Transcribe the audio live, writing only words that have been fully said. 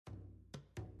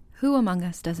Who among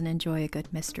us doesn't enjoy a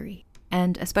good mystery?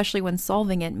 And especially when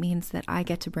solving it means that I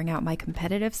get to bring out my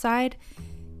competitive side,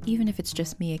 even if it's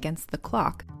just me against the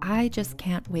clock. I just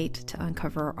can't wait to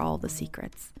uncover all the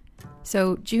secrets.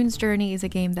 So June's Journey is a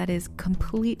game that is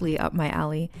completely up my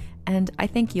alley, and I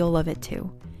think you'll love it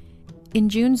too. In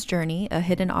June's Journey, a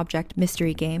hidden object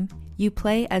mystery game, you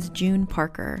play as June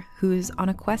Parker, who's on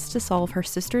a quest to solve her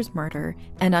sister's murder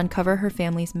and uncover her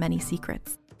family's many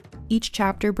secrets. Each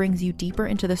chapter brings you deeper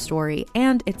into the story,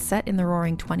 and it's set in the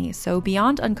Roaring '20s, so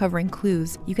beyond uncovering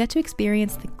clues, you get to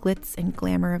experience the glitz and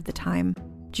glamour of the time.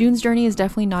 June's Journey is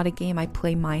definitely not a game I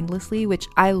play mindlessly, which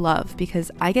I love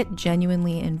because I get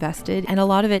genuinely invested, and a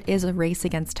lot of it is a race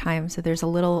against time, so there's a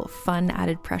little fun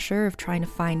added pressure of trying to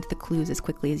find the clues as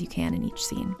quickly as you can in each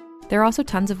scene. There are also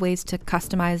tons of ways to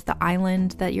customize the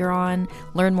island that you're on,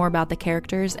 learn more about the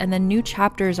characters, and then new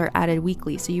chapters are added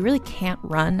weekly, so you really can't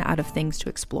run out of things to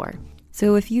explore.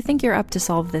 So if you think you're up to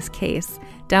solve this case,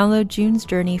 download June's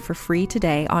Journey for free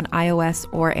today on iOS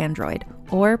or Android,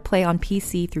 or play on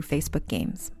PC through Facebook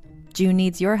Games. June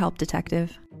needs your help,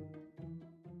 detective.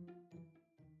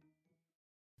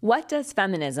 What does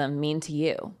feminism mean to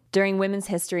you? During Women's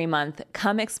History Month,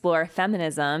 come explore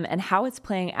feminism and how it's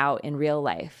playing out in real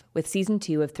life with Season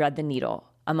 2 of Thread the Needle,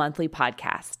 a monthly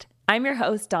podcast. I'm your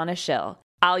host, Donna Schill.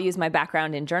 I'll use my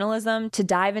background in journalism to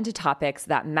dive into topics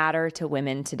that matter to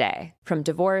women today, from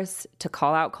divorce to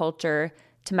call-out culture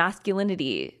to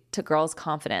masculinity to girls'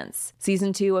 confidence.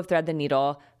 Season 2 of Thread the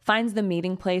Needle finds the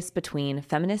meeting place between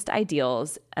feminist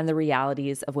ideals and the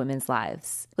realities of women's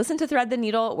lives. Listen to Thread the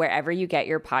Needle wherever you get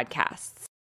your podcasts.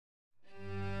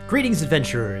 Greetings,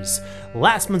 adventurers!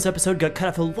 Last month's episode got cut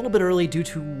off a little bit early due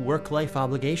to work-life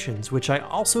obligations, which I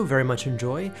also very much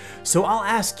enjoy, so I'll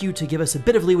ask you to give us a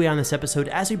bit of leeway on this episode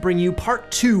as we bring you part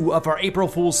 2 of our April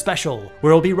Fool's special,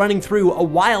 where we'll be running through A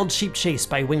Wild Sheep Chase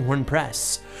by Winghorn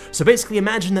Press. So basically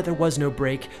imagine that there was no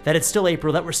break, that it's still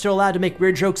April, that we're still allowed to make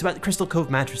weird jokes about the Crystal Cove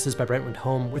mattresses by Brentwood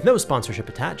Home with no sponsorship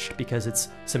attached, because it's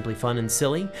simply fun and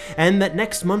silly, and that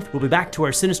next month we'll be back to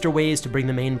our sinister ways to bring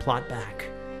the main plot back.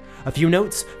 A few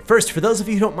notes. First, for those of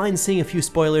you who don't mind seeing a few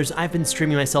spoilers, I've been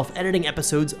streaming myself editing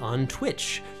episodes on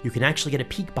Twitch. You can actually get a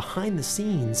peek behind the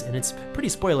scenes, and it's pretty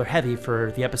spoiler heavy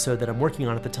for the episode that I'm working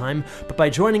on at the time, but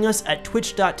by joining us at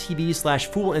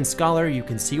twitch.tv/foolandscholar, you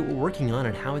can see what we're working on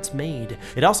and how it's made.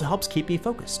 It also helps keep me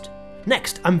focused.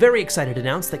 Next, I'm very excited to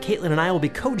announce that Caitlin and I will be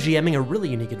co-GMing a really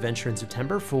unique adventure in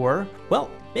September for, well,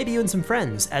 maybe you and some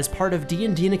friends, as part of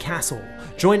D&D in a Castle.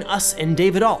 Join us and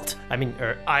David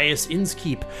Ias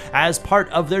Inskeep, as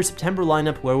part of their September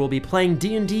lineup, where we'll be playing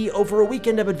D&D over a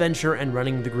weekend of adventure and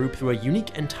running the group through a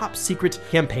unique and top-secret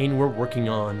campaign we're working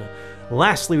on.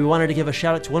 Lastly, we wanted to give a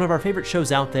shout out to one of our favorite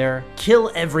shows out there, Kill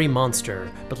Every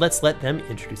Monster, but let's let them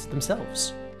introduce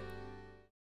themselves.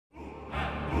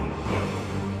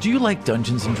 Do you like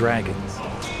Dungeons & Dragons?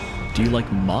 Do you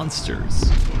like monsters?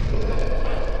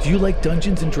 Do you like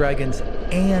Dungeons & Dragons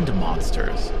and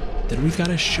monsters? Then we've got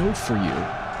a show for you.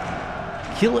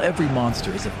 Kill Every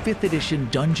Monster is a 5th edition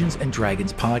Dungeons &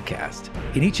 Dragons podcast.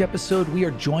 In each episode, we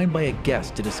are joined by a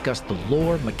guest to discuss the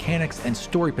lore, mechanics, and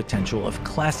story potential of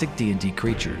classic D&D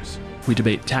creatures. We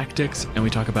debate tactics, and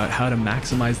we talk about how to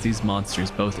maximize these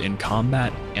monsters both in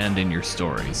combat and in your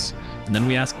stories. And then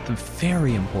we ask the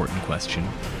very important question,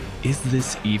 is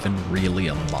this even really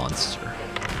a monster?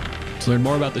 To learn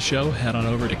more about the show, head on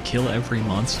over to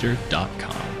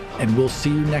killeverymonster.com. And we'll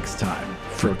see you next time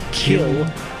for Kill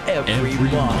Every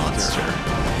Monster.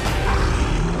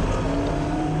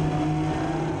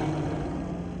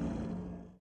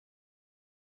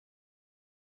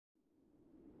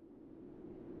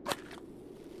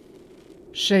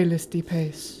 Shalis de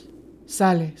Pace,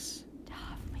 Salis.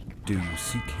 Do you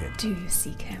seek him? Do you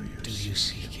seek him? Do you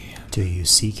seek him? Do you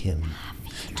seek him?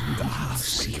 Do you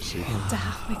seek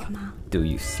him? Do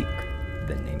you seek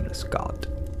the nameless god?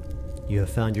 You have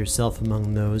found yourself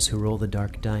among those who roll the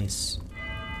dark dice.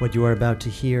 What you are about to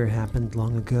hear happened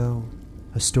long ago.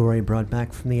 A story brought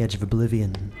back from the edge of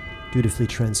oblivion, dutifully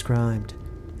transcribed,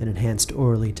 and enhanced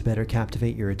orally to better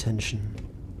captivate your attention.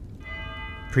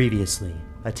 Previously,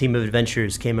 a team of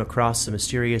adventurers came across a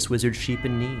mysterious wizard sheep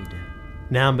in need.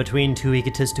 Now, between two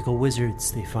egotistical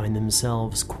wizards, they find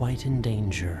themselves quite in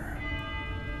danger.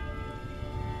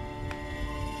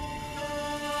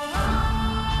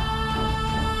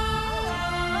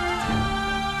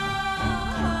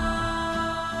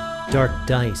 Dark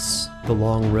Dice, The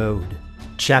Long Road,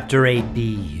 Chapter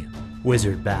 8B,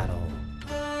 Wizard Battle.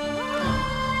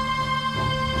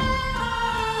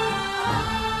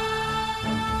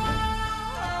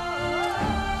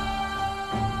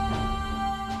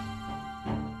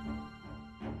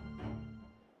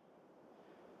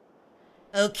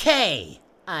 Okay,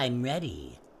 I'm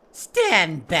ready.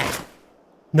 Stand back.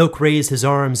 Noak raised his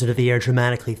arms into the air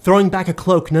dramatically, throwing back a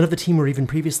cloak none of the team were even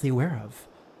previously aware of.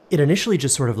 It initially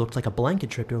just sort of looked like a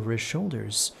blanket draped over his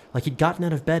shoulders, like he'd gotten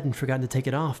out of bed and forgotten to take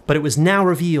it off, but it was now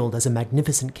revealed as a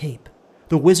magnificent cape.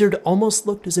 The wizard almost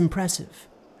looked as impressive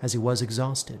as he was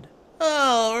exhausted.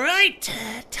 All right,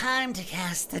 time to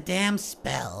cast the damn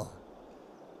spell.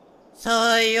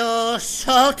 Soyo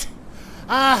Sot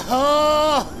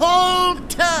Aholta!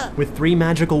 With 3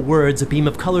 magical words, a beam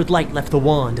of colored light left the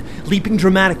wand, leaping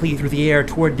dramatically through the air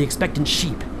toward the expectant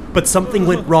sheep. But something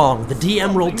went wrong. The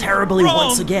DM rolled terribly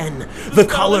once again. The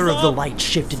color of the light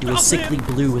shifted to a sickly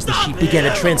blue as the sheep began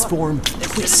to transform,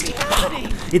 twist, pop,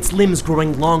 its limbs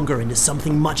growing longer into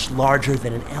something much larger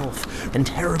than an elf and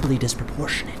terribly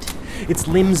disproportionate. Its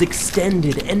limbs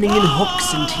extended, ending in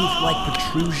hooks and teeth-like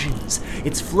protrusions,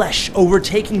 its flesh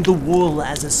overtaking the wool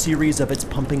as a series of its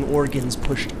pumping organs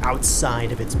pushed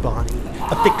outside of its body,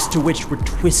 affixed to which were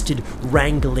twisted,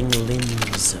 wrangling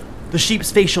limbs. The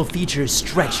sheep's facial features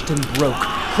stretched and broke,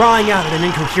 crying out in an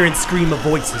incoherent scream of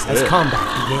voices as combat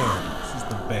began. This is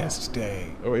the best day.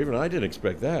 Oh, even I didn't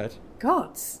expect that.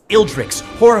 Gods. Ildrix,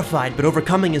 horrified but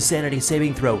overcoming his sanity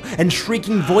saving throw, and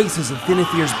shrieking voices of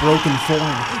Finithir's broken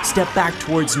form, stepped back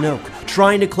towards Noak,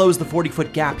 trying to close the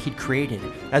 40-foot gap he'd created,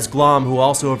 as Glom, who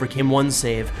also overcame 1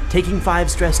 save, taking 5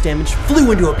 stress damage,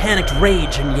 flew into a panicked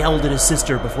rage and yelled at his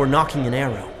sister before knocking an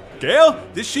arrow. Gale,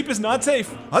 this sheep is not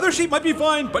safe. Other sheep might be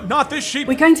fine, but not this sheep.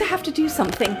 We're going to have to do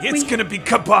something. It's gonna be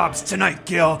kebabs tonight,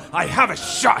 Gale. I have a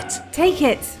shot. Take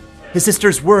it. His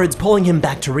sister's words pulling him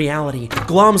back to reality.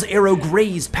 Glom's arrow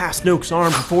grazed past Noak's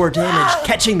arm for 4 damage,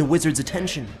 catching the wizard's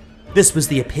attention. This was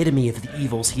the epitome of the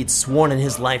evils he had sworn in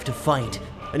his life to fight,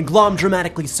 and Glom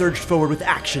dramatically surged forward with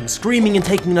action, screaming and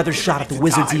taking another shot at the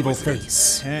wizard's evil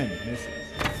face. 10 misses.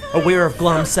 Aware of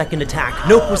Glom's second attack,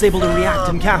 Noak was able to react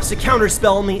and cast a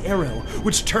counterspell on the arrow,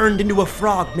 which turned into a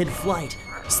frog mid-flight,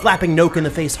 slapping Noak in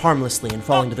the face harmlessly and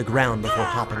falling to the ground before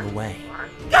hopping away.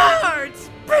 Guards,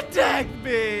 protect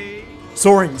me!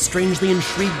 Soren, strangely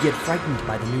intrigued yet frightened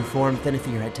by the new form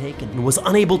Finithir had taken, was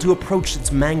unable to approach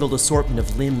its mangled assortment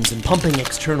of limbs and pumping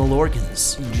external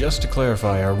organs. Just to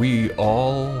clarify, are we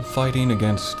all fighting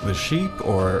against the sheep,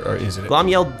 or is it... Glom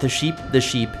yelled, the sheep,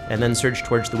 and then surged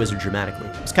towards the wizard dramatically.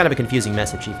 It's kind of a confusing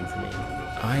message even for me.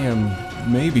 I am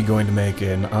maybe going to make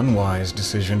an unwise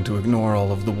decision to ignore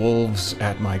all of the wolves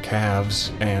at my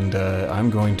calves, and I'm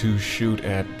going to shoot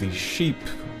at the sheep,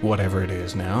 whatever it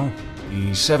is now.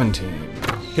 The 17.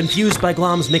 Confused by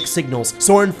Glom's mixed signals,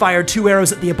 Soren fired 2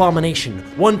 arrows at the abomination,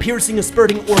 one piercing a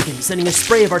spurting organ, sending a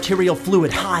spray of arterial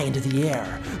fluid high into the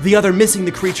air, the other missing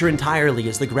the creature entirely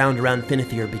as the ground around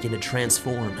Finithir began to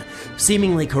transform,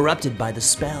 seemingly corrupted by the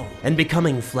spell, and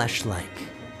becoming flesh-like.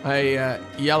 I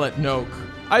yell at Noak.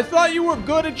 I thought you were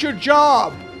good at your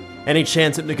job! Any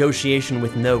chance at negotiation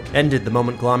with Noak ended the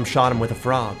moment Glom shot him with a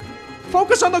frog.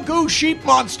 Focus on the goo sheep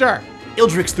monster!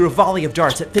 Ildrix threw a volley of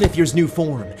darts at Finithir's new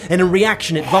form, and in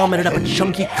reaction it vomited up a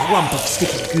chunky clump of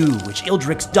sticky goo, which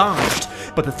Ildrix dodged,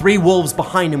 but the 3 wolves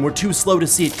behind him were too slow to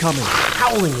see it coming,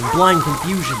 howling in blind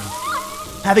confusion.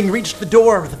 Having reached the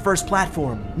door of the first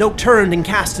platform, Noak turned and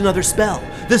cast another spell,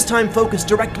 this time focused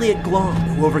directly at Glom,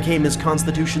 who overcame his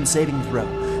constitution saving throw,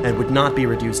 and would not be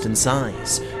reduced in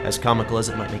size, as comical as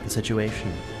it might make the situation.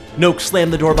 Noak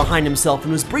slammed the door behind himself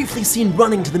and was briefly seen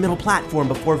running to the middle platform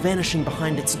before vanishing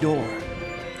behind its door.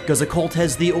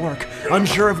 Gazakoltez the orc,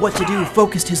 unsure of what to do,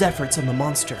 focused his efforts on the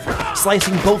monster,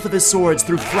 slicing both of his swords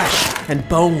through flesh and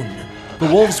bone.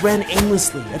 The wolves ran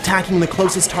aimlessly, attacking the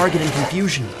closest target in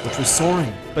confusion, which was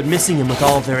Soren, but missing him with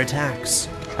all of their attacks,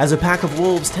 as a pack of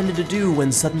wolves tended to do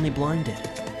when suddenly blinded.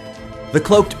 The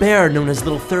cloaked bear, known as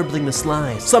Little Thurbling the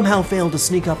Sly, somehow failed to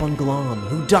sneak up on Glom,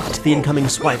 who ducked the incoming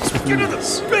swipes with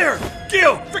ease. Bear!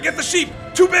 Gale, forget the sheep!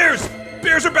 2 bears!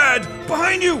 Bears are bad!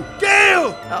 Behind you!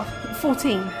 Gale!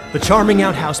 14. The charming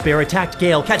outhouse bear attacked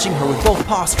Gale, catching her with both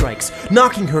paw strikes,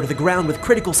 knocking her to the ground with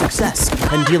critical success,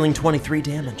 and dealing 23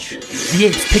 damage. The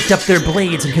apes picked up their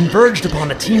blades and converged upon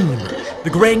the team. The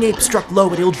graying ape struck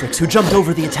low at Ildrix, who jumped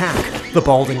over the attack. The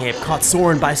balding ape caught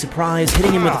Soren by surprise,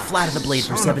 hitting him with the flat of the blade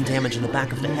for 7 damage in the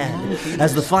back of the head,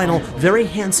 as the final, very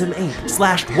handsome ape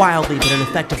slashed wildly but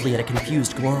ineffectively at a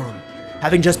confused Glom.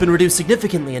 Having just been reduced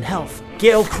significantly in health,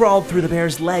 Gale crawled through the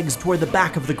bear's legs toward the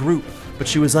back of the group, but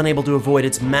she was unable to avoid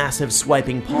its massive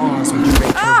swiping paws which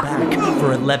raped her back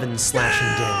for 11 slashing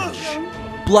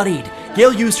damage. Bloodied,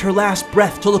 Gale used her last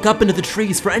breath to look up into the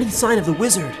trees for any sign of the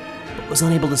wizard, but was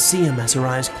unable to see him as her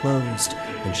eyes closed,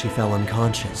 and she fell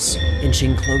unconscious,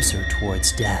 inching closer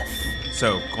towards death.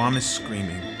 So, Glom is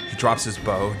screaming. He drops his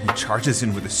bow and he charges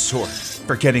in with his sword,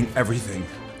 forgetting everything.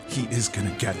 He is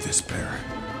gonna get this bear.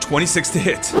 26 to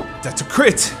hit. That's a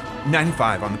crit.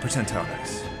 95 on the percentile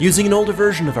dice. Using an older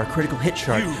version of our critical hit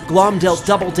chart, Glom dealt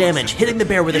double damage, hitting the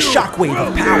bear with a shockwave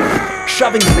of power,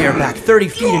 shoving the bear back 30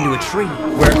 feet into a tree,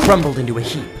 where it crumbled into a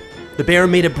heap. The bear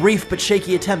made a brief but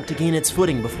shaky attempt to gain its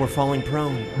footing before falling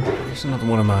prone. This is another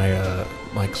one of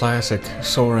my classic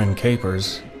Soren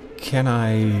capers. Can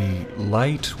I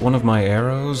light one of my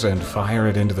arrows and fire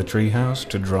it into the treehouse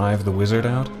to drive the wizard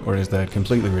out, or is that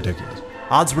completely ridiculous?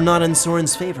 Odds were not in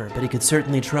Soren's favor, but he could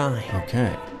certainly try.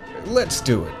 Okay, let's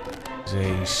do it. It's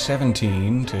a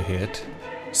 17 to hit.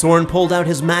 Soren pulled out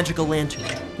his magical lantern,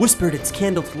 whispered its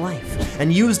candle to life,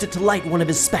 and used it to light one of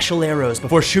his special arrows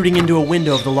before shooting into a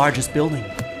window of the largest building.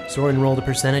 Soren rolled a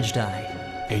percentage die.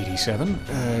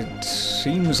 87.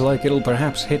 Seems like it'll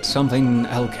perhaps hit something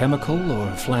alchemical or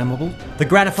flammable. The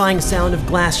gratifying sound of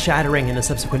glass shattering and a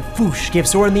subsequent whoosh gave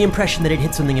Soren the impression that it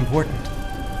hit something important.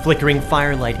 Flickering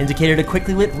firelight indicated a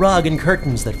quickly lit rug and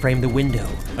curtains that framed the window,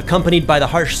 accompanied by the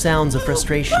harsh sounds of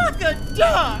frustration.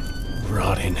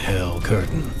 Rot in hell,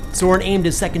 curtain. Soren aimed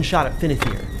his second shot at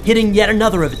Finithir, hitting yet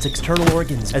another of its external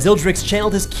organs as Ildrix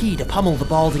channeled his ki to pummel the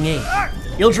balding ape.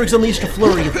 Ildrix unleashed a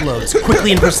flurry of blows,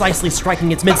 quickly and precisely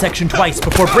striking its midsection twice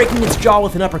before breaking its jaw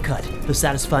with an uppercut, the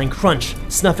satisfying crunch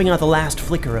snuffing out the last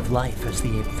flicker of life as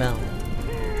the ape fell.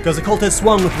 Guzakulta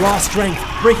swung with raw strength,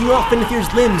 breaking off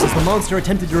Finithir's limbs as the monster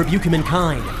attempted to rebuke him in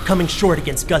kind, coming short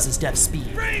against Guz's deft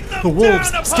speed. The wolves,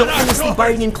 still endlessly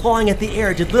biting and clawing at the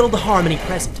air, did little to harm any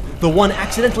present. The one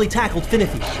accidentally tackled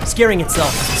Finithir, scaring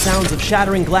itself as the sounds of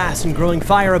shattering glass and growing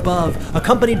fire above,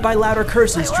 accompanied by louder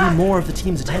curses, drew more of the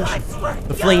team's attention.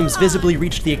 The flames visibly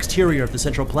reached the exterior of the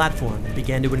central platform and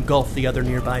began to engulf the other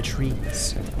nearby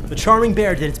trees. The charming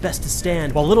bear did its best to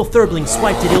stand, while little Thurbling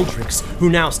swiped at Ildrix,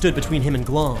 who now stood between him and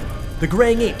Glom. The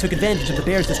graying ape took advantage of the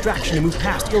bear's distraction to move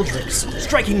past Ildrix,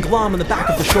 striking Glom on the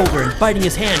back of the shoulder and biting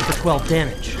his hand for 12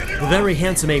 damage. The very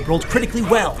handsome ape rolled critically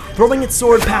well, throwing its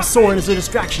sword past Soren as a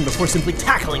distraction before simply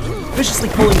tackling him, viciously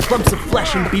pulling clumps of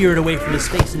flesh and beard away from his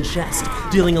face and chest,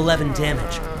 dealing 11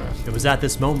 damage. It was at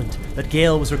this moment that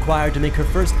Gale was required to make her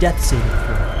first death saving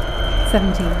throw.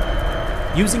 17.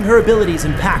 Using her abilities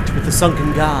in pact with the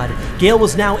sunken god, Gale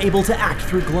was now able to act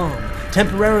through Glom,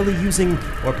 temporarily using,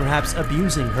 or perhaps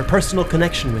abusing, her personal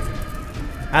connection with him.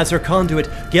 As her conduit,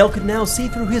 Gale could now see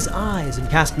through his eyes and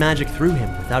cast magic through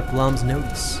him without Glom's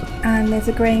notice. And there's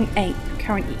a graying ape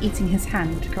currently eating his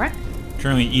hand, correct?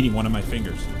 Currently eating one of my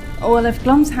fingers. Well, if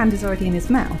Glom's hand is already in his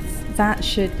mouth, that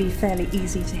should be fairly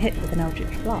easy to hit with an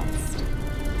Eldritch Blast.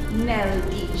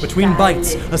 Between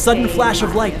bites, a sudden flash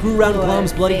of light grew around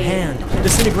Glom's bloody hand,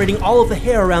 disintegrating all of the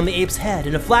hair around the ape's head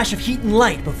in a flash of heat and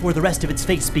light before the rest of its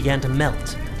face began to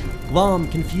melt. Glom,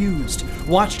 confused,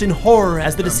 watched in horror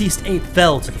as the deceased ape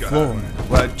fell to the floor.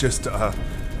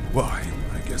 Well,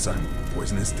 I guess I'm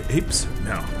poisonous to apes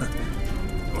now.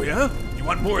 Oh yeah? You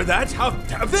want more of that?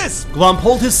 Have this! Glom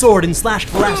pulled his sword and slashed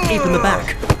the last ape in the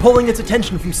back, pulling its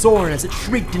attention from Soren as it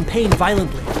shrieked in pain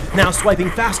violently, now swiping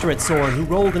faster at Soren, who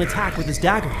rolled an attack with his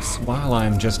daggers. While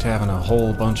I'm just having a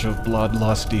whole bunch of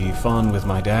bloodlusty fun with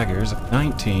my daggers,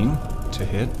 19 to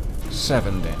hit,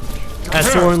 7 damage.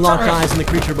 As Soren locked eyes on the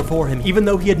creature before him, even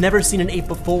though he had never seen an ape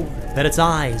before, that its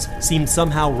eyes seemed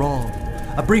somehow wrong.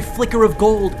 A brief flicker of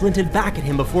gold glinted back at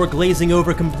him before glazing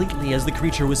over completely as the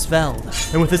creature was felled.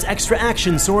 And with his extra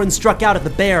action, Soren struck out at the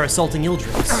bear assaulting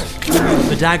Ildrix.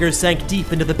 The daggers sank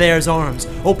deep into the bear's arms,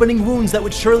 opening wounds that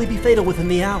would surely be fatal within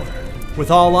the hour.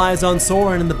 With all eyes on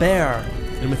Soren and the bear,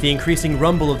 and with the increasing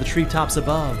rumble of the treetops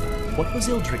above, what was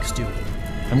Ildrix doing?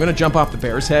 I'm gonna jump off the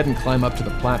bear's head and climb up to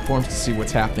the platforms to see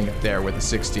what's happening up there with the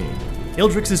 16.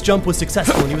 Ildrix's jump was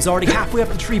successful, and he was already halfway up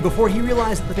the tree before he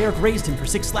realized that the bear grazed him for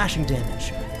 6 slashing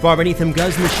damage. Far beneath him,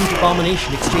 Guz and the sheep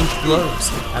abomination exchanged blows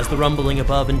as the rumbling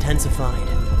above intensified.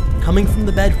 Coming from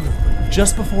the bedroom,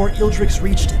 just before Ildrix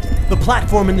reached it, the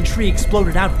platform in the tree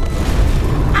exploded outward.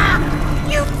 Ah!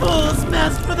 You fools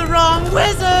messed for the wrong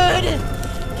wizard!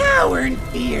 Cower in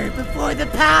fear before the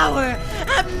power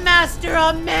of Master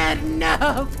Ahmed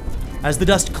Noak! As the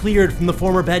dust cleared from the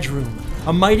former bedroom,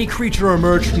 a mighty creature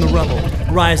emerged from the rubble,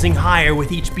 rising higher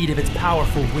with each beat of its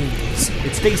powerful wings.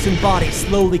 Its face and body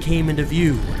slowly came into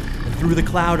view, and through the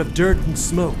cloud of dirt and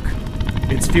smoke,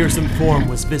 its fearsome form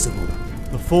was visible.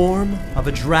 The form of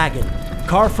a dragon,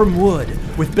 carved from wood,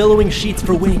 with billowing sheets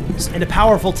for wings, and a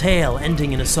powerful tail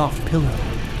ending in a soft pillow.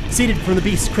 Seated from the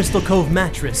beast's Crystal Cove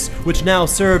mattress, which now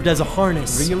served as a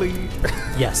harness. Really?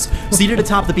 Yes. Seated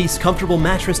atop the beast's comfortable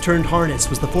mattress-turned-harness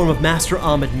was the form of Master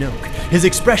Ahmed Noak, his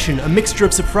expression a mixture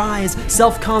of surprise,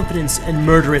 self-confidence, and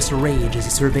murderous rage as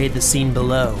he surveyed the scene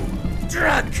below.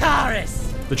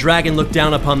 Dracarys! The dragon looked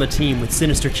down upon the team with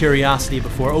sinister curiosity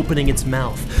before opening its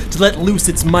mouth to let loose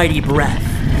its mighty breath.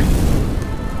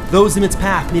 Those in its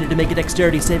path needed to make a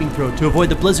dexterity saving throw to avoid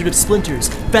the blizzard of splinters,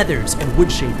 feathers, and wood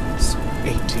shavings.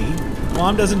 18.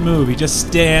 Glom doesn't move. He just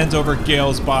stands over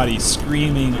Gale's body,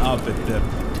 screaming up at the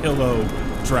pillow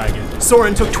dragon.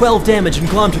 Soren took 12 damage and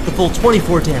Glom took the full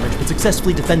 24 damage, but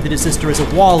successfully defended his sister as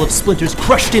a wall of splinters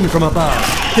crushed in from above,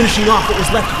 finishing off what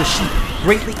was left of the sheep,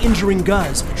 greatly injuring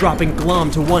Guz, dropping Glom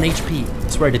to 1 HP. I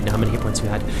swear I didn't know how many hit points you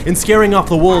had, and scaring off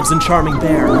the wolves and Charming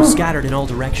Bear, who scattered in all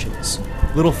directions.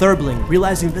 Little Thurbling,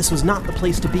 realizing this was not the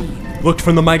place to be, looked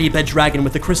from the mighty bed dragon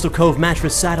with the Crystal Cove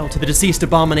mattress saddle to the deceased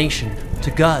abomination,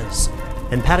 to Guz,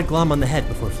 and patted Glom on the head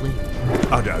before fleeing.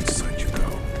 I'll just let you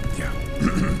go.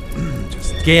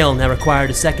 Yeah. Gale now required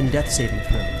a second death saving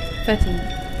throw. 13.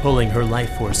 Pulling her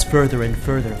life force further and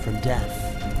further from death.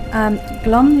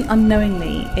 Glom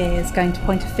unknowingly is going to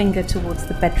point a finger towards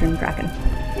the bedroom dragon.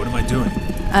 What am I doing?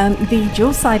 The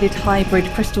dual-sided hybrid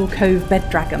Crystal Cove bed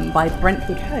dragon by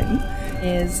Brentwood Home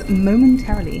is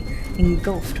momentarily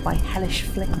engulfed by hellish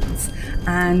flames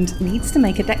and needs to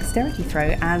make a dexterity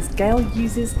throw as Gale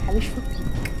uses hellish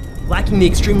rebuke. Lacking the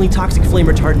extremely toxic flame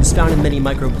retardants found in many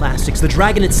microplastics, the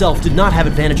dragon itself did not have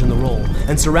advantage on the roll,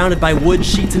 and surrounded by wood,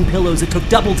 sheets, and pillows, it took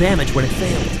double damage when it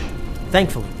failed.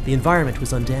 Thankfully, the environment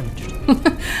was undamaged.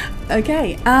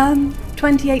 Okay,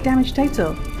 28 damage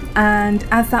total. And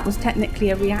as that was technically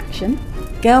a reaction,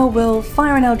 Gale will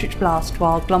fire an Eldritch Blast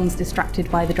while Glom's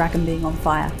distracted by the dragon being on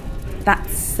fire.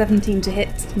 That's 17 to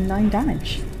hit, 9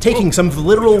 damage. Taking some of the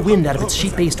literal wind out of its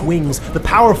sheet-based wings, the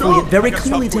powerful yet very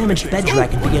clearly damaged bed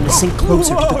dragon began to sink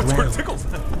closer to the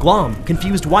ground. Glom,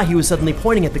 confused why he was suddenly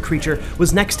pointing at the creature,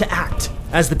 was next to act,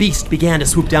 as the beast began to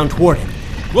swoop down toward him.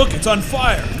 Look, it's on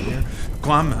fire!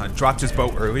 Glom dropped his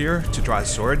bow earlier to draw his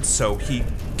sword, so he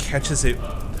catches it.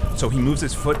 So he moves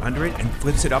his foot under it and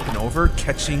flips it up and over,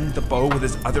 catching the bow with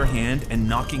his other hand and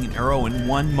knocking an arrow in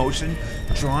one motion,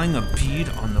 drawing a bead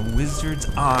on the wizard's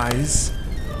eyes,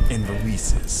 and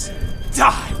releases.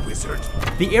 Die, wizard!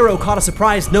 The arrow caught a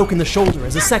surprised Noke in the shoulder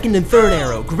as a second and third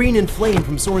arrow, green and flame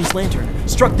from Soren's lantern,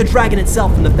 struck the dragon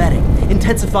itself in the bedding,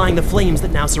 intensifying the flames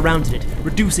that now surrounded it,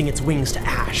 reducing its wings to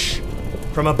ash.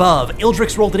 From above,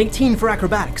 Ildrix rolled an 18 for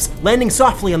acrobatics, landing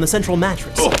softly on the central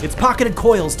mattress, its pocketed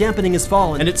coils dampening his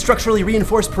fall and its structurally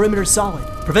reinforced perimeter solid,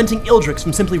 preventing Ildrix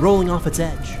from simply rolling off its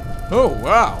edge. Oh,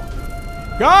 wow.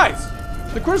 Guys,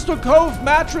 the Crystal Cove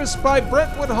mattress by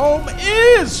Brentwood Home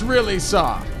is really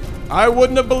soft. I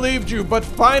wouldn't have believed you, but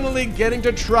finally getting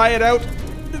to try it out,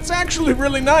 it's actually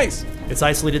really nice. Its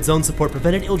isolated zone support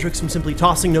prevented Ildrix from simply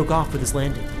tossing Noke off with his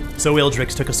landing. So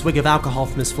Ildrix took a swig of alcohol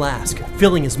from his flask,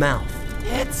 filling his mouth.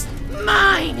 It's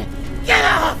mine! Get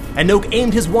off! And Noke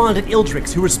aimed his wand at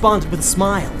Ildrix, who responded with a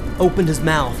smile, opened his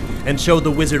mouth, and showed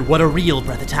the wizard what a real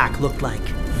breath attack looked like,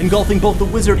 engulfing both the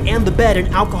wizard and the bed in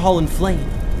alcohol and flame.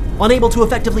 Unable to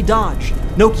effectively dodge,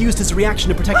 Noke used his reaction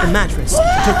to protect the mattress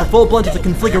and took the full blunt of the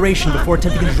conflagration before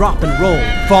attempting to drop and roll,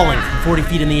 falling from 40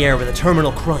 feet in the air with a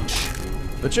terminal crunch.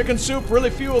 The chicken soup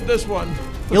really fueled this one.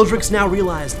 Ildrix now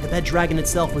realized that the bed dragon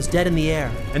itself was dead in the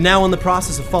air, and now in the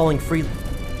process of falling freely.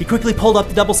 He quickly pulled up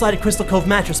the double-sided Crystal Cove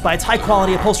mattress by its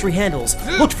high-quality upholstery handles,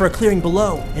 looked for a clearing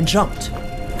below, and jumped,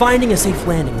 finding a safe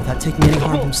landing without taking any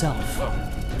harm himself.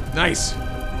 Nice.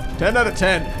 10 out of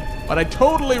 10. But I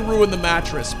totally ruined the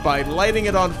mattress by lighting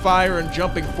it on fire and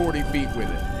jumping 40 feet with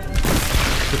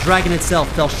it. The dragon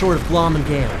itself fell short of Glom and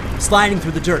Gale, sliding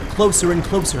through the dirt closer and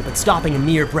closer, but stopping a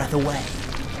mere breath away.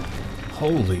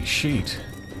 Holy sheet.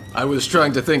 I was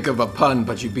trying to think of a pun,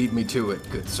 but you beat me to it,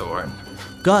 good Soren.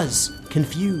 Guz,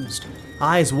 confused,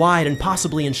 eyes wide and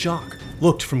possibly in shock,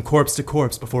 looked from corpse to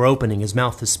corpse before opening his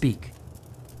mouth to speak.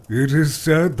 It is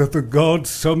said that the gods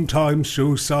sometimes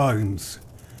show signs.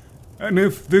 And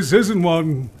if this isn't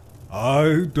one,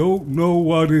 I don't know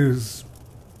what is.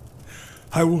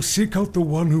 I will seek out the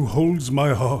one who holds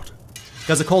my heart.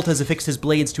 Guzakoltas affixed his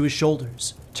blades to his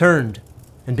shoulders, turned,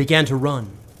 and began to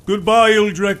run. Goodbye,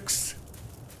 Ildrix.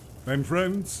 And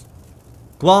friends?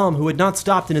 Glom, who had not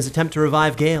stopped in his attempt to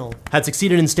revive Gale, had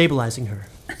succeeded in stabilizing her.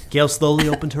 Gale slowly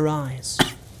opened her eyes.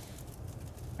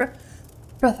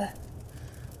 Brother.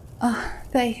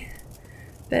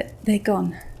 They're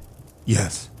gone.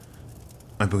 Yes,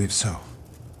 I believe so.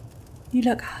 You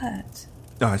look hurt.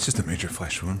 No, it's just a major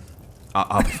flesh wound.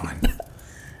 I'll be fine.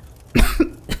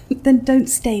 Then don't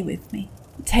stay with me.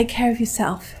 Take care of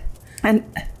yourself. And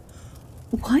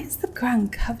why is the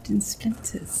ground covered in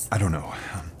splinters? I don't know.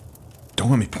 Don't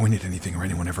let me point at anything or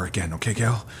anyone ever again, okay,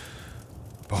 Gale?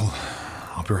 Well,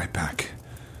 I'll be right back.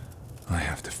 I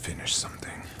have to finish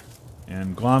something.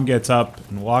 And Glom gets up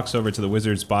and walks over to the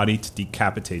wizard's body to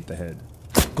decapitate the head.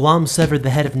 Glom severed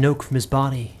the head of Noak from his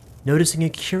body, noticing a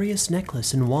curious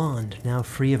necklace and wand now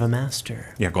free of a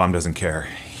master. Yeah, Glom doesn't care.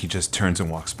 He just turns and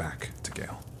walks back to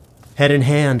Gale. Head in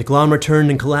hand, Glom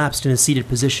returned and collapsed in a seated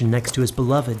position next to his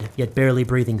beloved, yet barely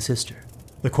breathing sister.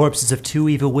 The corpses of 2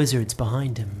 evil wizards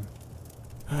behind him.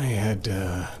 I had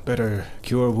better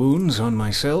cure wounds on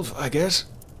myself, I guess.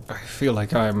 I feel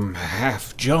like I'm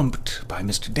half jumped by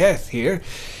Mr. Death here,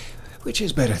 which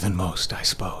is better than most, I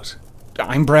suppose.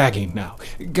 I'm bragging now.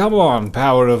 Come on,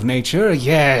 power of nature,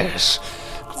 yes.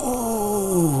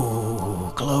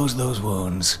 Ooh, close those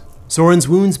wounds. Soren's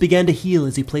wounds began to heal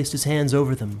as he placed his hands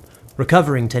over them,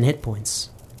 recovering 10 hit points.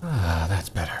 Ah, that's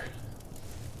better.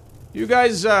 You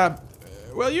guys,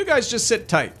 you guys just sit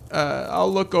tight.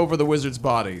 I'll look over the wizard's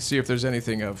body, see if there's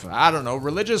anything of,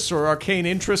 religious or arcane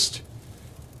interest.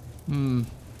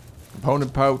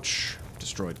 Component pouch,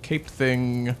 destroyed cape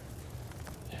thing.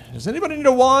 Does anybody need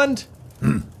a wand?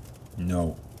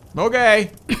 No. Okay.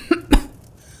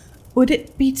 Would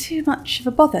it be too much of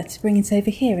a bother to bring it over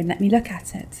here and let me look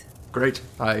at it? Great.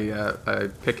 I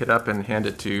pick it up and hand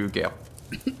it to Gale.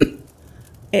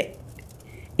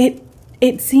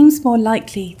 It seems more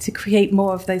likely to create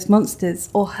more of those monsters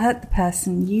or hurt the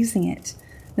person using it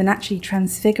than actually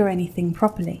transfigure anything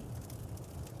properly.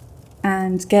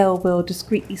 And Gale will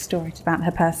discreetly store it about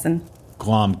her person.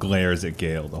 Glom glares at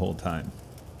Gale the whole time.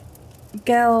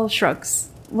 Gale shrugs.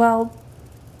 Well,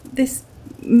 this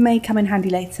may come in handy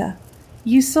later.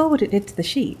 You saw what it did to the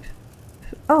sheep.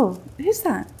 Oh, who's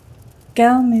that?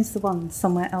 Gale moves the wand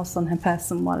somewhere else on her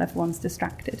person while everyone's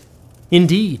distracted.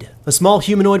 Indeed, a small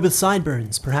humanoid with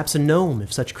sideburns, perhaps a gnome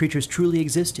if such creatures truly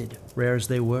existed, rare as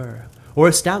they were, or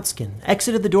a stoutskin,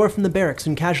 exited the door from the barracks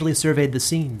and casually surveyed the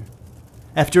scene.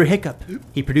 After a hiccup,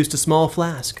 he produced a small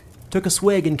flask, took a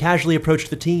swig, and casually approached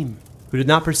the team, who did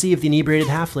not perceive the inebriated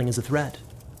halfling as a threat.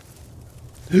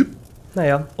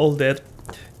 Naja, all dead.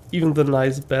 Even the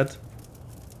nice bed.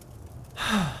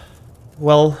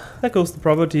 Well, there goes the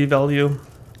property value.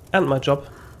 And my job.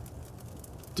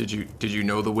 Did you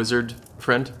know the wizard,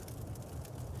 friend?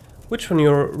 Which one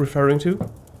you're referring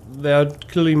to? There are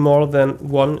clearly more than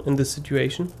one in this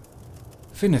situation.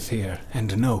 Finnith here,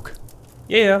 and Noak.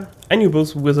 Yeah, I knew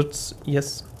both wizards,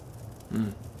 yes.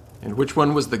 And which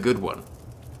one was the good one?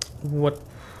 What?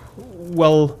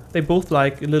 Well, they both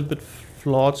like a little bit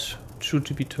flawed, true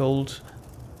to be told.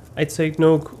 I'd say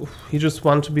Noak, he just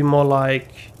wanted to be more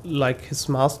like his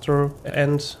master,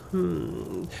 and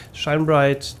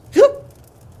Shinebright.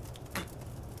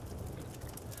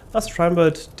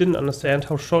 Shinebright didn't understand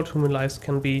how short human lives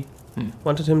can be.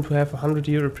 Wanted him to have a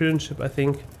 100-year apprenticeship, I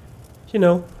think. You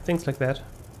know, things like that.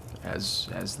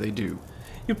 As they do.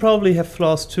 You probably have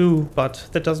flaws too, but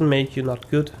that doesn't make you not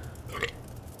good.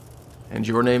 And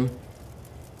your name?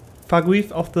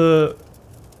 Fargreath of the...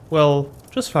 well,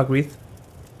 just Fargreath.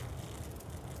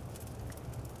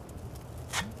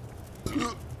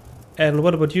 And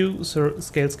what about you, Sir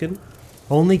Scaleskin?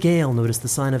 Only Gale noticed the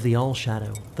sign of the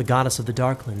All-Shadow, the goddess of the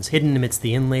Darklands, hidden amidst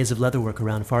the inlays of leatherwork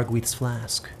around Fargweith's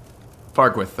flask.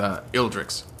 Fargwith,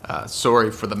 Ildrix.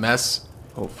 Sorry for the mess.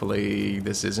 Hopefully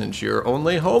this isn't your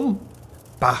only home?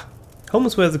 Bah! Home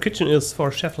is where the kitchen is for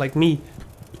a chef like me.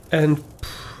 And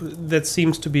that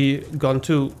seems to be gone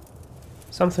too.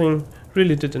 Something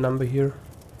really did a number here.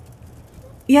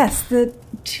 Yes, the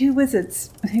 2 wizards.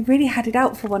 They really had it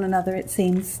out for one another, it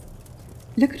seems.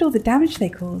 Look at all the damage they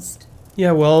caused.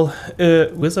 Yeah, well, a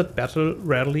wizard battle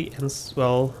rarely ends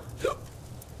well.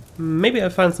 Maybe I'll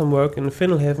find some work in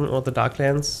Finnelhaven or the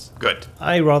Darklands. Good.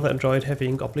 I rather enjoyed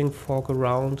having goblin folk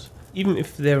around, even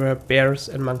if there were bears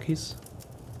and monkeys.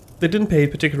 They didn't pay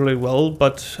particularly well,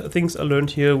 but things I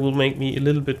learned here will make me a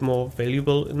little bit more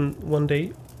valuable in one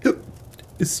day.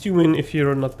 Assuming if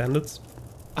you're not bandits.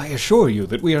 I assure you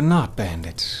that we are not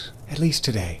bandits, at least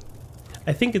today.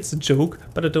 I think it's a joke,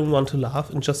 but I don't want to laugh,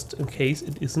 and just in case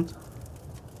it isn't.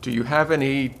 Do you have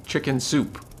any chicken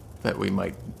soup that we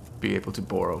might be able to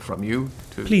borrow from you?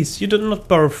 Please, you do not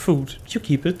borrow food. You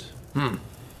keep it.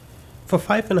 For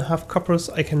 5.5 coppers,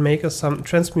 I can make us some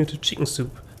transmuted chicken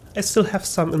soup. I still have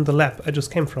some in the lab I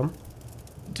just came from.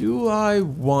 Do I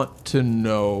want to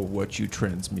know what you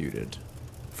transmuted?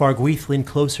 Fargweith leaned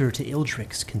closer to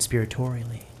Ildrix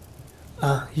conspiratorially.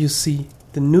 You see,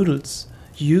 the noodles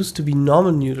used to be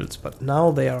normal noodles, but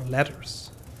now they are ladders.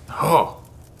 Oh,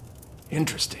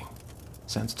 interesting.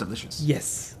 Sounds delicious.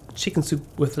 Yes, chicken soup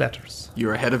with ladders.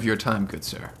 You're ahead of your time, good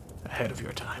sir. Ahead of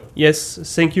your time. Yes,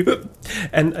 thank you.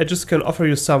 And I just can offer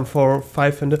you some for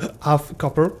 5.5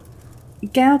 copper.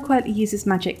 Gale quietly uses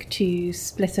magic to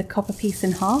split a copper piece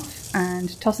in half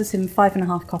and tosses him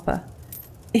 5.5 copper.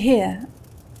 Here.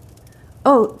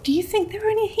 Oh, do you think there are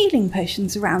any healing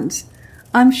potions around?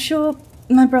 I'm sure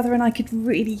my brother and I could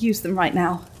really use them right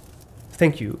now.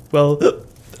 Thank you. Well,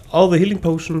 all the healing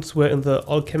potions were in the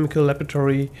alchemical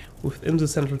laboratory within the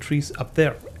central trees up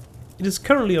there. It is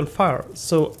currently on fire,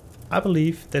 so I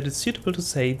believe that it's suitable to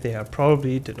say they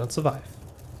probably did not survive.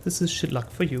 This is shit luck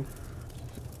for you.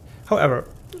 However,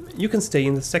 you can stay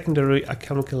in the secondary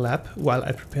alchemical lab while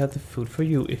I prepare the food for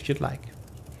you if you'd like.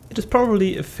 It is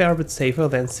probably a fair bit safer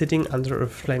than sitting under a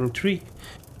flaming tree.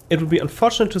 It would be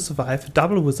unfortunate to survive a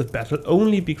double wizard battle,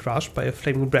 only be crushed by a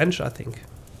flaming branch, I think.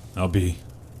 I'll be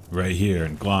right here,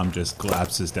 and Glom just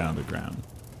collapses down the ground.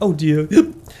 Oh dear.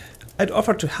 I'd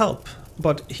offer to help,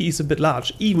 but he's a bit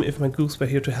large, even if my goose were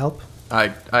here to help.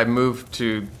 I moved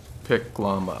to pick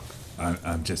Glom up.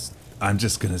 I'm just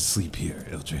gonna sleep here,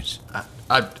 Eldritch.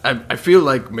 I feel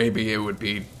like maybe it would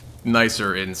be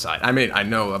nicer inside. I mean, I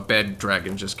know a bed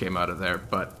dragon just came out of there,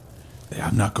 but...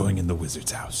 I'm not going in the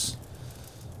wizard's house.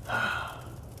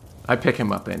 I pick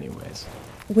him up anyways.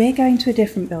 We're going to a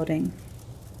different building.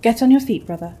 Get on your feet,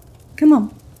 brother. Come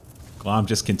on. Glom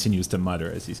just continues to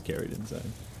mutter as he's carried inside.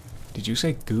 Did you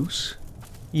say goose?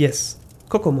 Yes,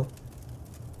 Kokomo.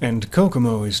 And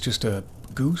Kokomo is just a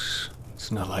goose?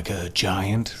 It's not like a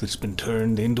giant that's been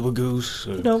turned into a goose?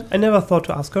 Or... No, I never thought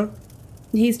to ask her.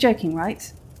 He's joking,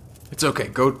 right? It's okay.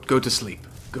 Go to sleep.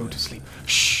 Go to sleep.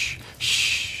 Shh.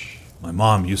 Shh. My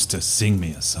mom used to sing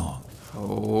me a song.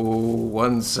 Oh,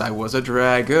 once I was a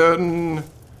dragon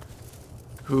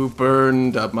who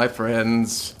burned up my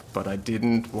friends, but I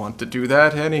didn't want to do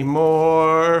that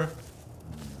anymore.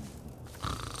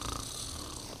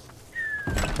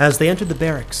 As they entered the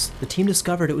barracks, the team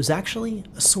discovered it was actually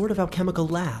a sort of alchemical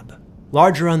lab,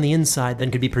 larger on the inside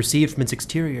than could be perceived from its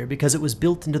exterior because it was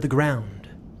built into the ground.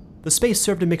 The space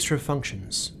served a mixture of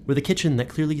functions, with a kitchen that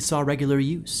clearly saw regular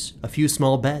use, a few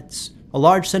small beds, a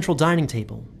large central dining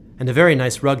table, and a very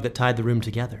nice rug that tied the room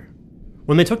together.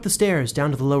 When they took the stairs down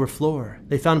to the lower floor,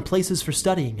 they found places for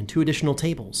studying and 2 additional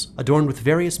tables, adorned with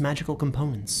various magical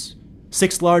components.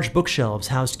 6 large bookshelves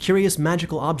housed curious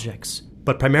magical objects,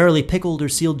 but primarily pickled or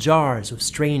sealed jars with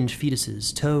strange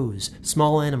fetuses, toes,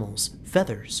 small animals,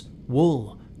 feathers,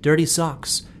 wool, dirty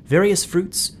socks, various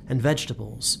fruits and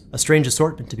vegetables, a strange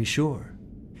assortment to be sure.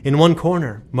 In one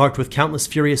corner, marked with countless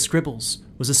furious scribbles,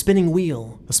 was a spinning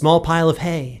wheel, a small pile of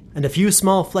hay, and a few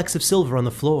small flecks of silver on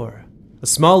the floor. A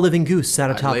small living goose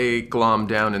sat atop... I lay Glom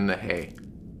down in the hay.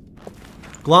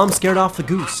 Glom scared off the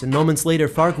goose, and moments later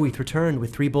Farguith returned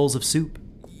with 3 bowls of soup.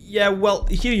 Yeah, well,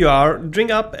 here you are. Drink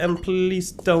up, and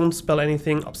please don't spell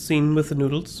anything obscene with the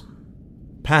noodles.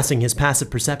 Passing his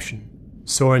passive perception,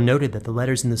 Soren noted that the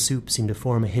letters in the soup seemed to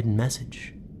form a hidden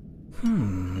message.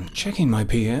 Checking my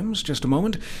PMs, just a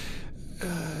moment.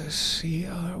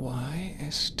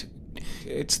 C-R-Y-S-T...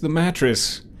 It's the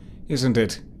mattress, isn't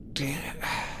it?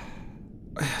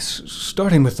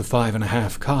 Starting with the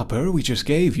 5.5 copper we just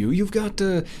gave you, you've got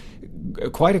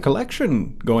quite a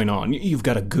collection going on. You've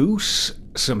got a goose,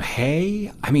 some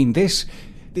hay. I mean, this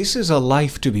is a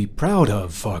life to be proud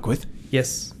of, Farguith.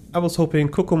 Yes, I was hoping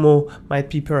Kokomo might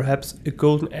be perhaps a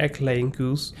golden egg-laying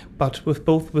goose, but with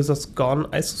both wizards gone,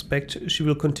 I suspect she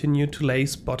will continue to lay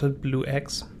spotted blue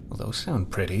eggs. Well, those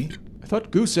sound pretty. I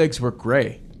thought goose eggs were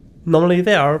grey. Normally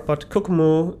they are, but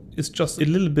Kokomo is just a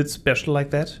little bit special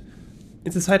like that.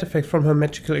 It's a side effect from her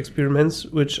magical experiments,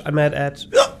 which I might add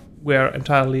were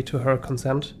entirely to her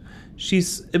consent.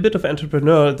 She's a bit of an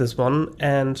entrepreneur, this one,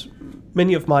 and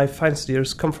many of my fine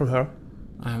steers come from her.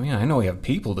 I mean, I know we have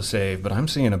people to save, but I'm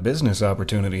seeing a business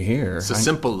opportunity here. It's a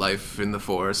simple life in the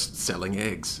forest, selling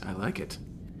eggs. I like it.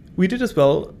 We did as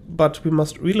well, but we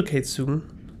must relocate soon.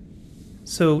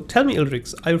 So, tell me,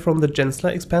 Ildrix, are you from the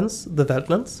Gensler Expanse, the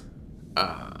Veldlands?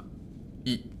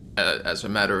 As a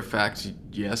matter of fact,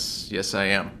 yes I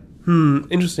am.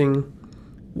 Interesting.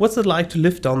 What's it like to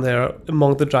live down there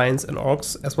among the giants and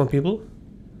orcs as one people?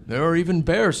 There are even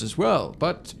bears as well,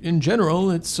 but in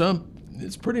general, it's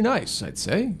pretty nice, I'd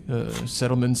say.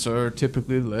 Settlements are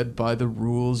typically led by the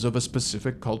rules of a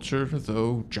specific culture,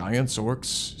 though giants,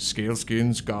 orcs,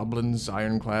 scaleskins, goblins,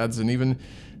 ironclads, and even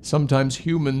sometimes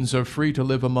humans are free to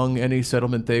live among any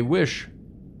settlement they wish.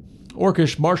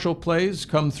 Orcish martial plays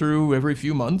come through every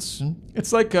few months.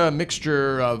 It's like a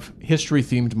mixture of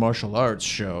history-themed martial arts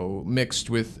show mixed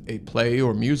with a play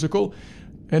or musical,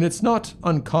 and it's not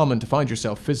uncommon to find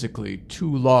yourself physically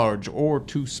too large or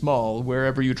too small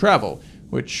wherever you travel,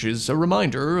 which is a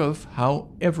reminder of how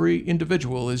every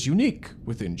individual is unique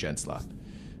within Gensler.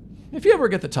 If you ever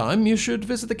get the time, you should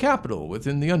visit the capital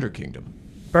within the Underkingdom.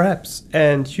 Perhaps.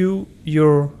 And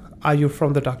are you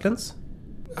from the Docklands?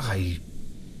 I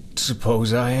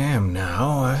suppose I am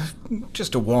now.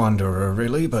 Just a wanderer,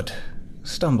 really, but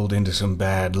stumbled into some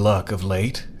bad luck of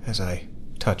late as I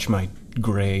touch my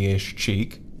grayish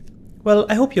cheek. Well,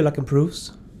 I hope your luck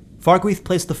improves. Fargweath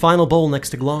placed the final bowl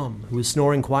next to Glom, who was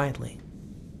snoring quietly.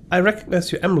 I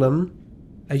recognize your emblem.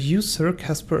 Are you Sir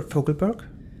Caspar Vogelberg?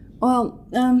 Well,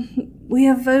 we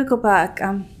have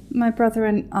Vogelberg. My brother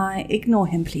and I. Ignore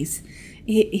him, please.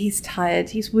 He's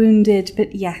tired, he's wounded,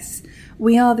 but yes,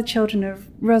 we are the children of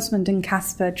Rosamund and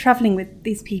Caspar, travelling with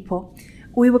these people.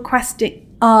 We were questing,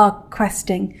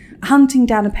 hunting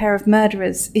down a pair of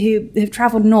murderers who have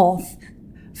travelled north.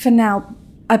 For now,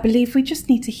 I believe we just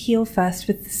need to heal first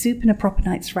with the soup and a proper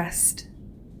night's rest.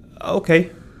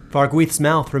 Okay. Fargweath's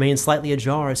mouth remained slightly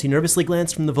ajar as he nervously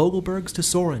glanced from the Vogelbergs to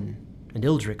Soren and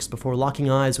Ildrix before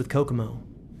locking eyes with Kokomo.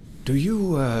 Do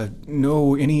you,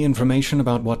 know any information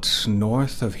about what's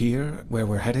north of here, where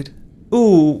we're headed?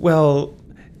 Ooh, well,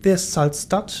 there's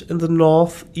Salzstadt in the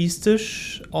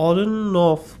northeastish, Auden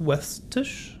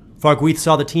northwestish. Fargweath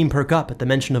saw the team perk up at the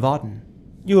mention of Auden.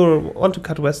 You'll want to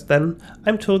cut west then.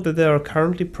 I'm told that there are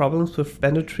currently problems with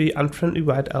banditry, unfriendly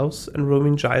white elves, and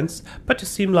roaming giants, but you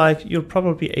seem like you'll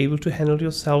probably be able to handle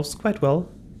yourselves quite well.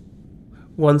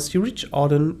 Once you reach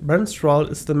Auden, Baron Thrall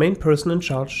is the main person in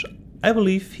charge. I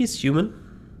believe he's human.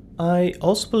 I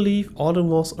also believe Auden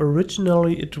was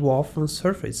originally a dwarf from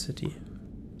Survey City.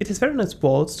 It has very nice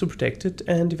walls to protect it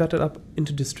and divided up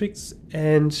into districts,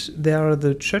 and there are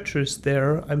the churches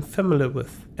there I'm familiar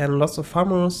with, and lots of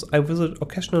farmers I visit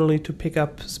occasionally to pick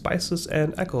up spices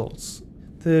and alcohols.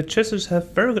 The churches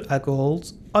have very good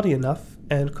alcohols, oddly enough,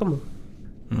 and common.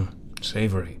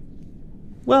 Savory.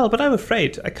 Well, but I'm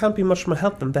afraid I can't be much more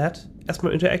help than that, as my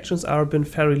interactions are been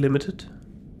fairly limited.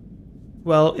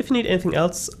 Well, if you need anything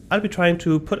else, I'll be trying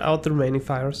to put out the remaining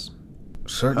fires.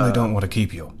 Certainly don't want to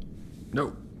keep you.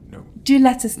 No. Do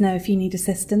let us know if you need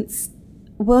assistance.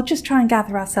 We'll just try and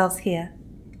gather ourselves here.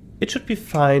 It should be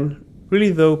fine.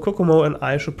 Really, though, Kokomo and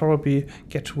I should probably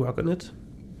get to work on it.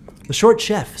 The short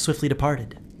chef swiftly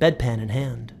departed, bedpan in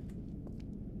hand.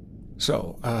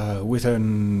 So, with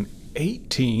an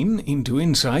 18 into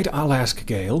insight, I'll ask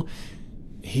Gale.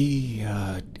 He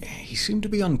seemed to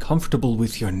be uncomfortable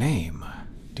with your name.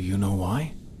 Do you know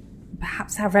why?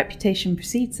 Perhaps our reputation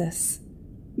precedes us.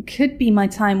 Could be my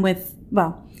time with,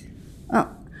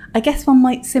 I guess one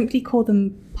might simply call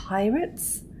them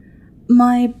pirates.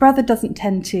 My brother doesn't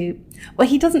tend to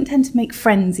make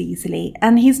friends easily,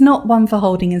 and he's not one for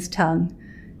holding his tongue.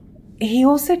 He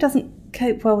also doesn't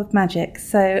cope well with magic,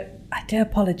 so I do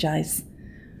apologise.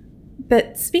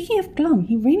 But speaking of Glom,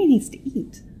 he really needs to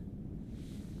eat.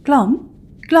 Glom,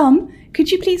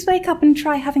 could you please wake up and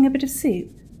try having a bit of soup?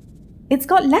 It's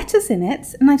got letters in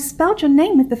it, and I've spelled your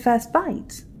name with the first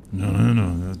bite.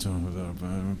 No, that's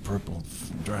purple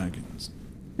dragons.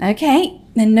 Okay,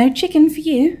 then no chicken for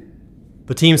you.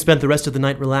 The team spent the rest of the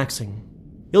night relaxing.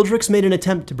 Ildrix made an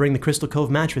attempt to bring the Crystal Cove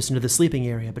mattress into the sleeping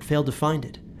area, but failed to find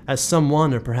it, as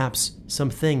someone, or perhaps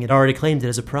something, had already claimed it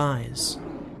as a prize.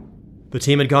 The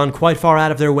team had gone quite far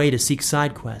out of their way to seek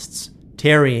side quests,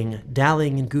 tarrying,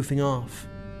 dallying, and goofing off,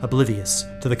 oblivious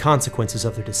to the consequences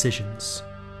of their decisions.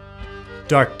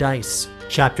 Dark Dice,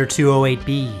 Chapter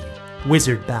 208B,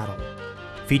 Wizard Battle,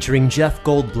 featuring Jeff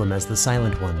Goldblum as the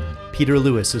Silent One, Peter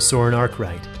Lewis as Soren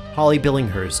Arkwright, Holly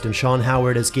Billinghurst and Sean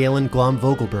Howard as Galen Glom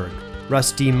Vogelberg,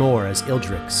 Russ D. Moore as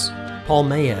Ildrix, Paul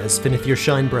Maya as Finithir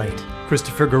Shinebright,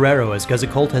 Christopher Guerrero as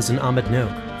Guzakoltez and Ahmed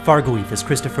Noak, Fargweath as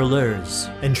Christopher Lurs,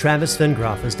 and Travis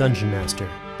Vengroff as Dungeon Master.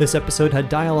 This episode had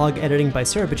dialogue editing by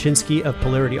Sarah Baczynski of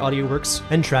Polarity AudioWorks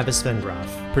and Travis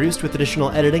Vengroff. Produced with additional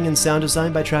editing and sound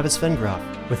design by Travis Vengroff,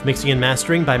 with mixing and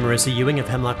mastering by Marissa Ewing of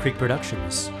Hemlock Creek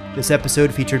Productions. This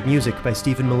episode featured music by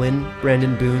Stephen Malin,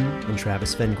 Brandon Boone, and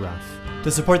Travis Vengroff. To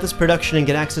support this production and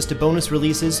get access to bonus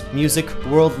releases, music,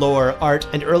 world lore, art,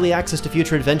 and early access to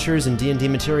future adventures and D&D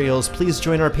materials, please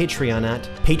join our Patreon at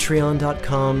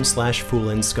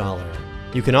patreon.com/foolandscholar.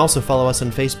 You can also follow us on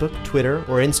Facebook, Twitter,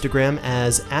 or Instagram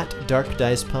as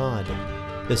 @DarkDicePod.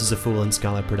 This is a Fool and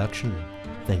Scholar production.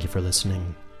 Thank you for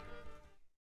listening.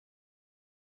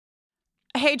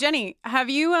 Hey, Jenny, have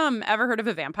you ever heard of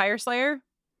a vampire slayer?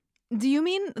 Do you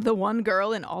mean the one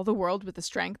girl in all the world with the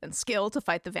strength and skill to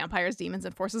fight the vampires, demons,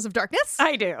 and forces of darkness?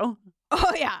 I do.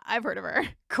 Oh, yeah, I've heard of her.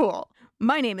 Cool.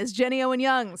 My name is Jenny Owen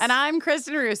Youngs. And I'm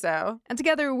Kristen Russo. And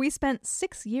together we spent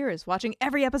 6 years watching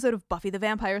every episode of Buffy the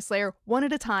Vampire Slayer one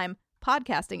at a time,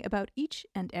 podcasting about each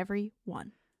and every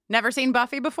one. Never seen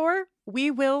Buffy before?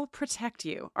 We will protect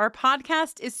you. Our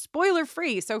podcast is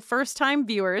spoiler-free, so first-time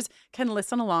viewers can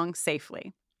listen along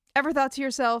safely. Ever thought to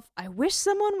yourself, I wish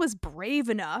someone was brave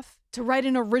enough to write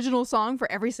an original song for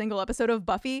every single episode of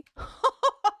Buffy?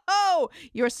 know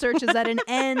your search is at an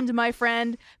end, my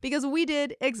friend, because we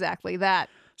did exactly that.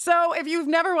 So if you've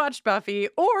never watched Buffy,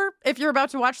 or if you're about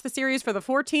to watch the series for the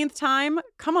 14th time,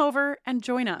 come over and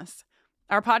join us.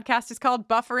 Our podcast is called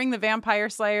Buffering the Vampire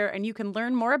Slayer, and you can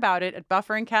learn more about it at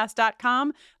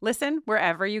bufferingcast.com. Listen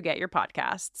wherever you get your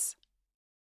podcasts.